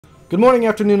Good morning,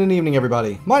 afternoon, and evening,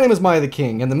 everybody. My name is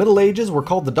miahtheking, and the Middle Ages were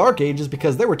called the Dark Ages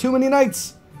because there were too many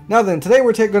nights. Now then, today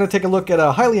we're going to take a look at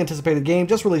a highly anticipated game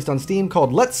just released on Steam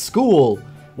called letsschool.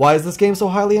 Why is this game so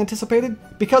highly anticipated?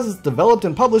 Because it's developed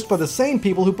and published by the same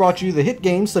people who brought you the hit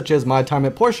games such as My Time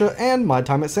at Portia and My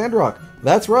Time at Sandrock.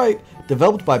 That's right,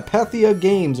 developed by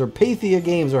patheagames,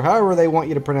 or however they want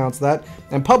you to pronounce that,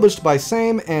 and published by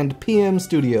Sam and PM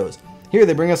Studios. Here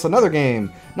they bring us another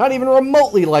game, not even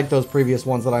remotely like those previous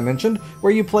ones that I mentioned,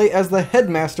 where you play as the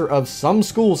headmaster of some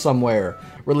school somewhere,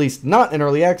 released not in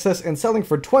early access and selling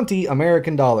for $20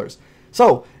 American.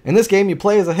 So, in this game you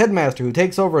play as a headmaster who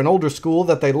takes over an older school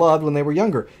that they loved when they were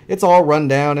younger. It's all run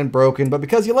down and broken, but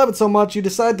because you love it so much you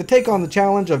decide to take on the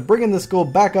challenge of bringing the school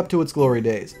back up to its glory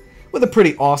days. With a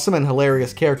pretty awesome and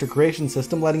hilarious character creation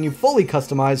system letting you fully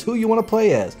customize who you want to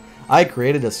play as. I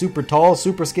created a super tall,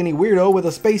 super skinny weirdo with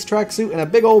a space tracksuit and a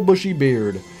big old bushy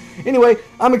beard. Anyway,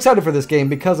 I'm excited for this game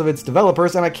because of its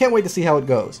developers and I can't wait to see how it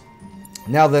goes.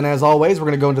 Now then, as always, we're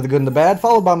going to go into the good and the bad,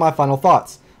 followed by my final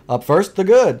thoughts. Up first, the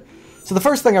good. So the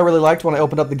first thing I really liked when I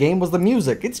opened up the game was the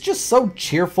music. It's just so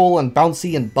cheerful and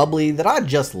bouncy and bubbly that I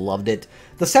just loved it.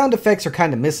 The sound effects are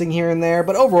kind of missing here and there,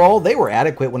 but overall they were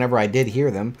adequate whenever I did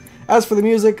hear them. As for the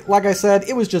music, like I said,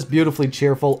 it was just beautifully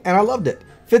cheerful and I loved it.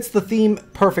 Fits the theme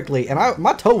perfectly, and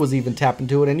my toe was even tapped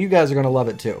into it, and you guys are going to love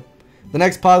it too. The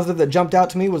next positive that jumped out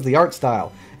to me was the art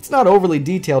style. It's not overly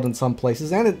detailed in some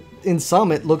places, and in some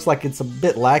it looks like it's a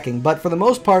bit lacking, but for the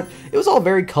most part, it was all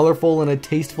very colorful in a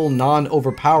tasteful,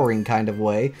 non-overpowering kind of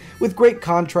way, with great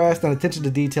contrast and attention to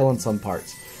detail in some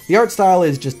parts. The art style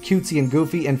is just cutesy and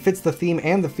goofy, and fits the theme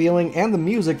and the feeling and the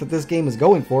music that this game is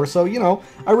going for, so, you know,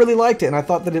 I really liked it, and I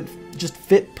thought that it just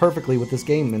fit perfectly with this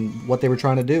game and what they were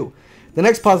trying to do. The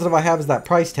next positive I have is that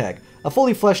price tag. A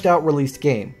fully fleshed out released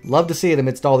game. Love to see it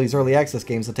amidst all these early access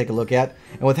games to take a look at.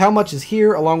 And with how much is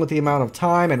here, along with the amount of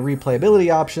time and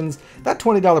replayability options, that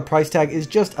 $20 price tag is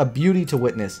just a beauty to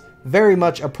witness. Very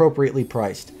much appropriately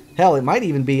priced. Hell, it might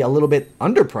even be a little bit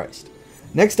underpriced.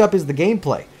 Next up is the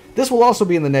gameplay. This will also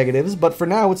be in the negatives, but for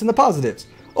now it's in the positives.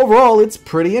 Overall, it's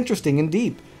pretty interesting and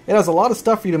deep. It has a lot of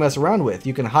stuff for you to mess around with.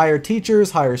 You can hire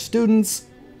teachers, hire students.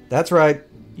 That's right.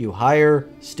 You hire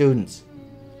students.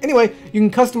 Anyway, you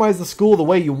can customize the school the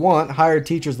way you want, hire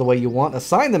teachers the way you want,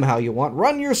 assign them how you want,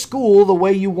 run your school the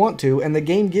way you want to, and the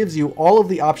game gives you all of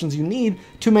the options you need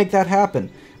to make that happen.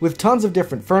 With tons of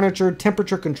different furniture,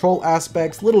 temperature control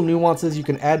aspects, little nuances you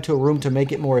can add to a room to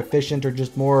make it more efficient or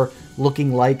just more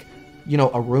looking like, you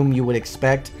know, a room you would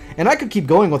expect. And I could keep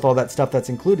going with all that stuff that's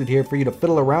included here for you to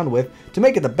fiddle around with to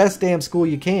make it the best damn school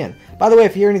you can. By the way,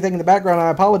 if you hear anything in the background, I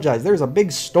apologize. There's a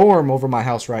big storm over my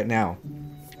house right now.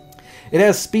 It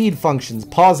has speed functions,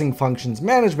 pausing functions,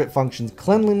 management functions,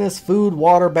 cleanliness, food,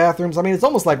 water, bathrooms. I mean, it's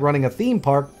almost like running a theme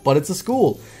park, but it's a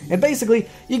school. And basically,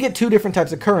 you get two different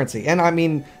types of currency. And I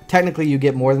mean, technically you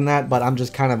get more than that, but I'm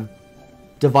just kind of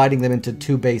dividing them into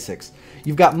two basics.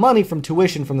 You've got money from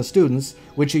tuition from the students,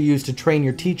 which you use to train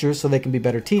your teachers so they can be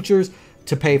better teachers,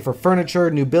 to pay for furniture,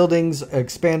 new buildings,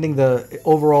 expanding the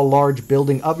overall large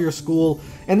building of your school,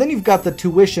 and then you've got the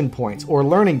tuition points, or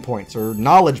learning points, or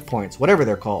knowledge points, whatever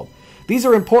they're called. These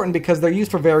are important because they're used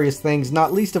for various things,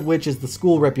 not least of which is the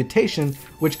school reputation,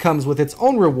 which comes with its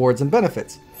own rewards and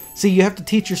benefits. See, you have to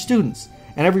teach your students,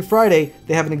 and every Friday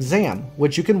they have an exam,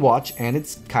 which you can watch, and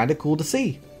it's kinda cool to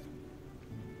see.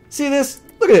 See this?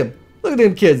 Look at him. Look at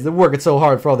them kids, they're working so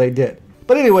hard for all they did.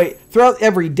 But anyway, throughout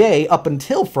every day up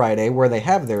until Friday, where they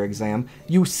have their exam,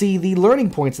 you see the learning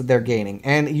points that they're gaining.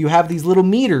 And you have these little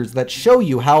meters that show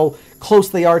you how close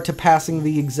they are to passing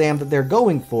the exam that they're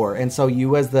going for. And so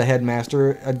you, as the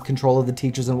headmaster, in control of the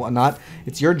teachers and whatnot,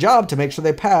 it's your job to make sure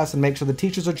they pass and make sure the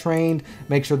teachers are trained,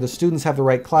 make sure the students have the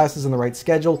right classes and the right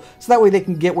schedule, so that way they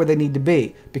can get where they need to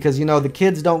be. Because, you know, the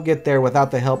kids don't get there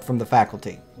without the help from the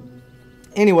faculty.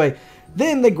 Anyway,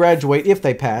 then they graduate if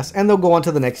they pass, and they'll go on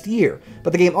to the next year.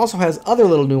 But the game also has other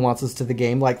little nuances to the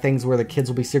game, like things where the kids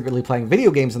will be secretly playing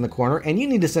video games in the corner, and you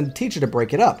need to send a teacher to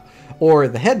break it up. Or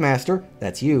the headmaster,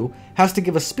 that's you, has to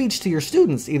give a speech to your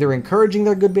students, either encouraging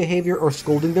their good behavior or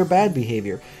scolding their bad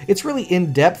behavior. It's really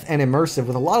in-depth and immersive,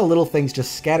 with a lot of little things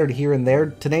just scattered here and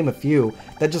there, to name a few,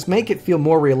 that just make it feel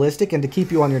more realistic and to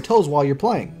keep you on your toes while you're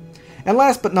playing. And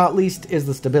last but not least is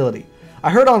the stability. I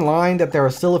heard online that there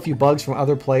are still a few bugs from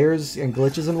other players and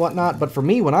glitches and whatnot, but for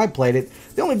me, when I played it,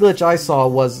 the only glitch I saw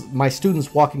was my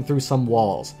students walking through some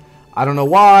walls. I don't know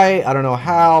why, I don't know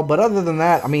how, but other than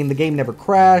that, I mean, the game never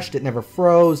crashed, it never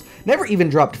froze, never even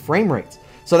dropped frame rates.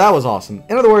 So that was awesome.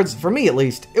 In other words, for me at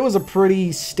least, it was a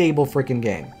pretty stable freaking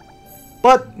game.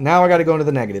 But now I gotta go into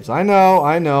the negatives. I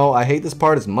know, I hate this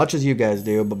part as much as you guys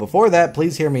do, but before that,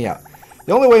 please hear me out.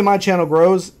 The only way my channel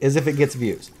grows is if it gets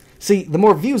views. See, the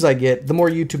more views I get, the more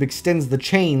YouTube extends the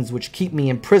chains which keep me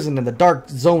imprisoned in the dark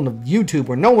zone of YouTube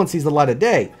where no one sees the light of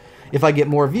day. If I get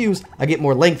more views, I get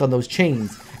more length on those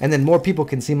chains, and then more people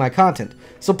can see my content.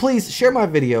 So please share my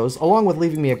videos along with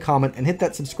leaving me a comment and hit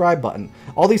that subscribe button.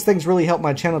 All these things really help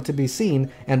my channel to be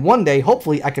seen, and one day,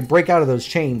 hopefully, I can break out of those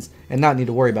chains and not need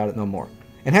to worry about it no more.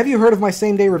 And have you heard of my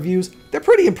same-day reviews? They're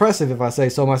pretty impressive if I say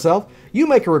so myself. You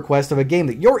make a request of a game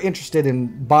that you're interested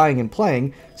in buying and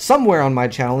playing somewhere on my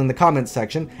channel in the comments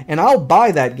section, and I'll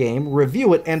buy that game,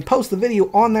 review it, and post the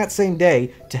video on that same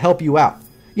day to help you out.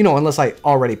 You know, unless I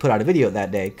already put out a video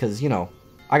that day, because, you know,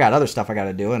 I got other stuff I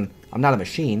gotta do, and I'm not a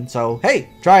machine, so hey,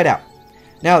 try it out.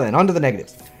 Now then, on to the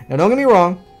negatives. Now don't get me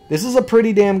wrong, this is a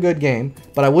pretty damn good game,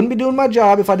 but I wouldn't be doing my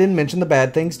job if I didn't mention the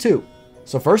bad things too.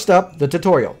 So first up, the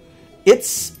tutorial.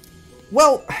 It's,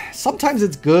 well, sometimes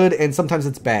it's good and sometimes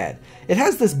it's bad. It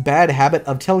has this bad habit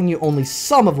of telling you only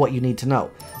some of what you need to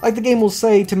know. Like the game will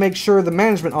say to make sure the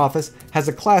management office has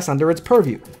a class under its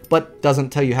purview, but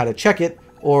doesn't tell you how to check it,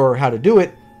 or how to do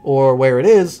it, or where it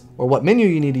is, or what menu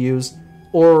you need to use,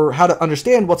 or how to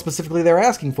understand what specifically they're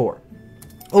asking for.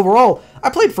 Overall, I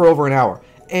played for over an hour,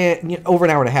 and over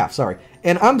an hour and a half, sorry,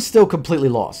 and I'm still completely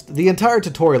lost. The entire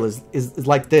tutorial is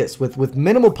like this, with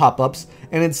minimal pop-ups,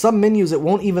 and in some menus it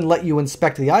won't even let you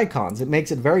inspect the icons. It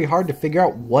makes it very hard to figure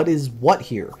out what is what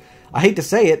here. I hate to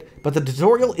say it, but the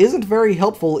tutorial isn't very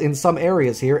helpful in some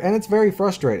areas here, and it's very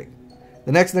frustrating.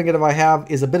 The next negative I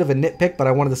have is a bit of a nitpick, but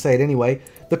I wanted to say it anyway.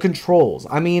 The controls.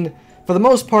 I mean, for the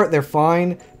most part, they're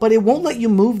fine, but it won't let you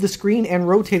move the screen and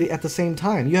rotate it at the same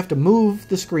time. You have to move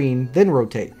the screen, then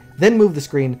rotate, then move the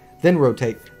screen, then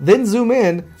rotate, then zoom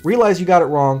in, realize you got it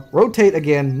wrong, rotate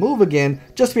again, move again,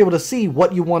 just to be able to see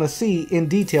what you want to see in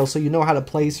detail so you know how to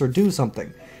place or do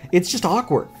something. It's just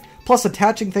awkward. Plus,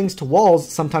 attaching things to walls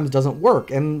sometimes doesn't work,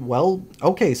 and, well,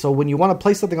 okay, so when you want to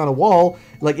place something on a wall,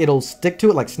 like, it'll stick to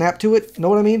it, like snap to it, know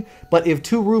what I mean? But if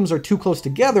two rooms are too close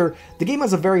together, the game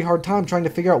has a very hard time trying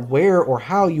to figure out where or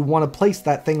how you want to place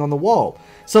that thing on the wall.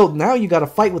 So now you gotta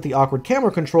fight with the awkward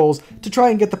camera controls to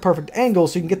try and get the perfect angle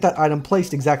so you can get that item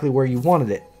placed exactly where you wanted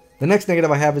it. The next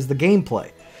negative I have is the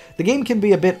gameplay. The game can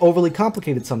be a bit overly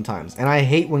complicated sometimes, and I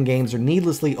hate when games are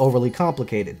needlessly overly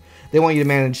complicated. They want you to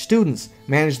manage students,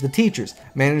 manage the teachers,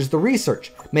 manage the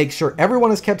research, make sure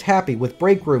everyone is kept happy with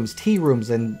break rooms, tea rooms,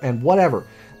 and whatever.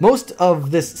 Most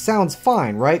of this sounds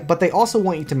fine, right? But they also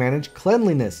want you to manage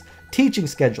cleanliness, teaching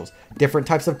schedules, different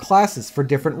types of classes for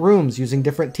different rooms using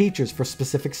different teachers for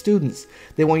specific students.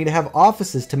 They want you to have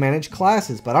offices to manage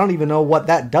classes, but I don't even know what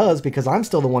that does because I'm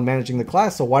still the one managing the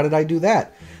class, so why did I do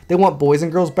that? They want boys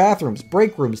and girls bathrooms,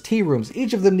 break rooms, tea rooms,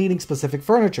 each of them needing specific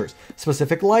furniture,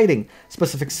 specific lighting,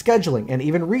 specific scheduling, and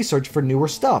even research for newer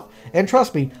stuff. And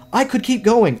trust me, I could keep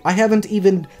going. I haven't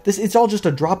even, it's all just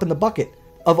a drop in the bucket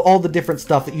of all the different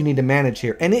stuff that you need to manage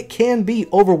here, and it can be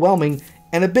overwhelming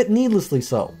and a bit needlessly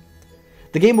so.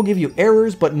 The game will give you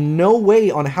errors, but no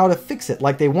way on how to fix it,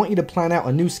 like they want you to plan out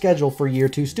a new schedule for Year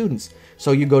 2 students.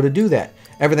 So you go to do that.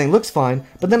 Everything looks fine,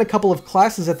 but then a couple of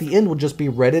classes at the end will just be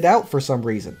redded out for some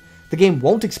reason. The game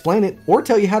won't explain it or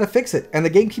tell you how to fix it, and the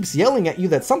game keeps yelling at you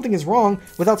that something is wrong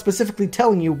without specifically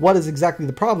telling you what is exactly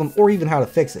the problem or even how to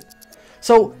fix it.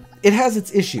 So it has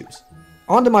its issues.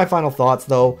 On to my final thoughts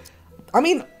though. I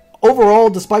mean, overall,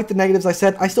 despite the negatives I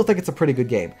said, I still think it's a pretty good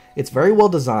game. It's very well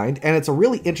designed, and it's a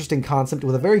really interesting concept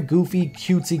with a very goofy,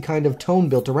 cutesy kind of tone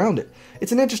built around it.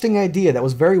 It's an interesting idea that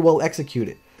was very well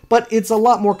executed. But it's a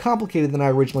lot more complicated than I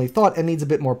originally thought and needs a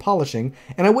bit more polishing,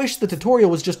 and I wish the tutorial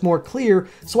was just more clear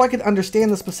so I could understand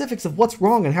the specifics of what's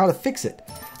wrong and how to fix it.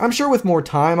 I'm sure with more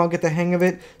time I'll get the hang of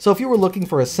it, so if you were looking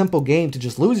for a simple game to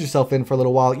just lose yourself in for a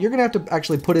little while, you're going to have to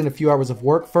actually put in a few hours of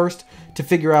work first to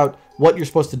figure out what you're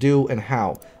supposed to do and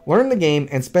how. Learn the game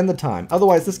and spend the time,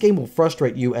 otherwise this game will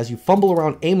frustrate you as you fumble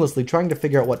around aimlessly trying to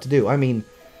figure out what to do. I mean,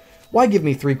 why give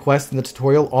me 3 quests in the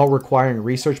tutorial all requiring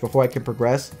research before I can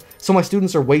progress? So my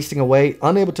students are wasting away,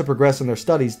 unable to progress in their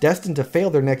studies, destined to fail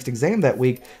their next exam that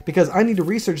week because I need to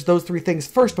research those 3 things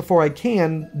first before I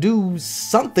can do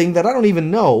something that I don't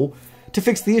even know to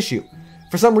fix the issue.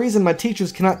 For some reason, my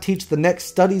teachers cannot teach the next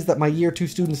studies that my Year 2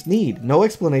 students need. No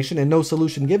explanation and no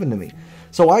solution given to me.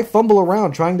 So I fumble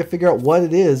around trying to figure out what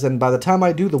it is, and by the time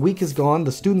I do, the week is gone,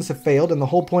 the students have failed, and the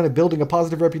whole point of building a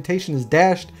positive reputation is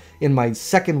dashed in my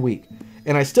 2nd week.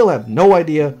 And I still have no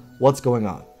idea what's going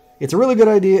on. It's a really good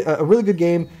idea, a really good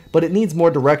game, but it needs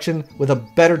more direction with a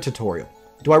better tutorial.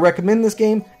 Do I recommend this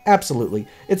game? Absolutely.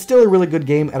 It's still a really good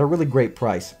game at a really great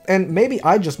price. And maybe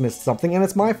I just missed something and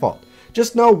it's my fault.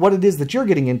 Just know what it is that you're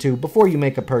getting into before you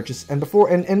make a purchase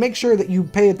and make sure that you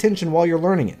pay attention while you're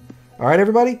learning it. Alright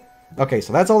everybody? Okay,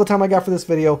 so that's all the time I got for this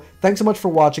video. Thanks so much for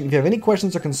watching. If you have any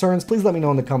questions or concerns, please let me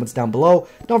know in the comments down below.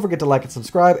 Don't forget to like and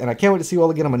subscribe, and I can't wait to see you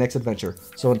all again on my next adventure.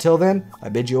 So until then, I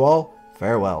bid you all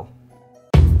farewell.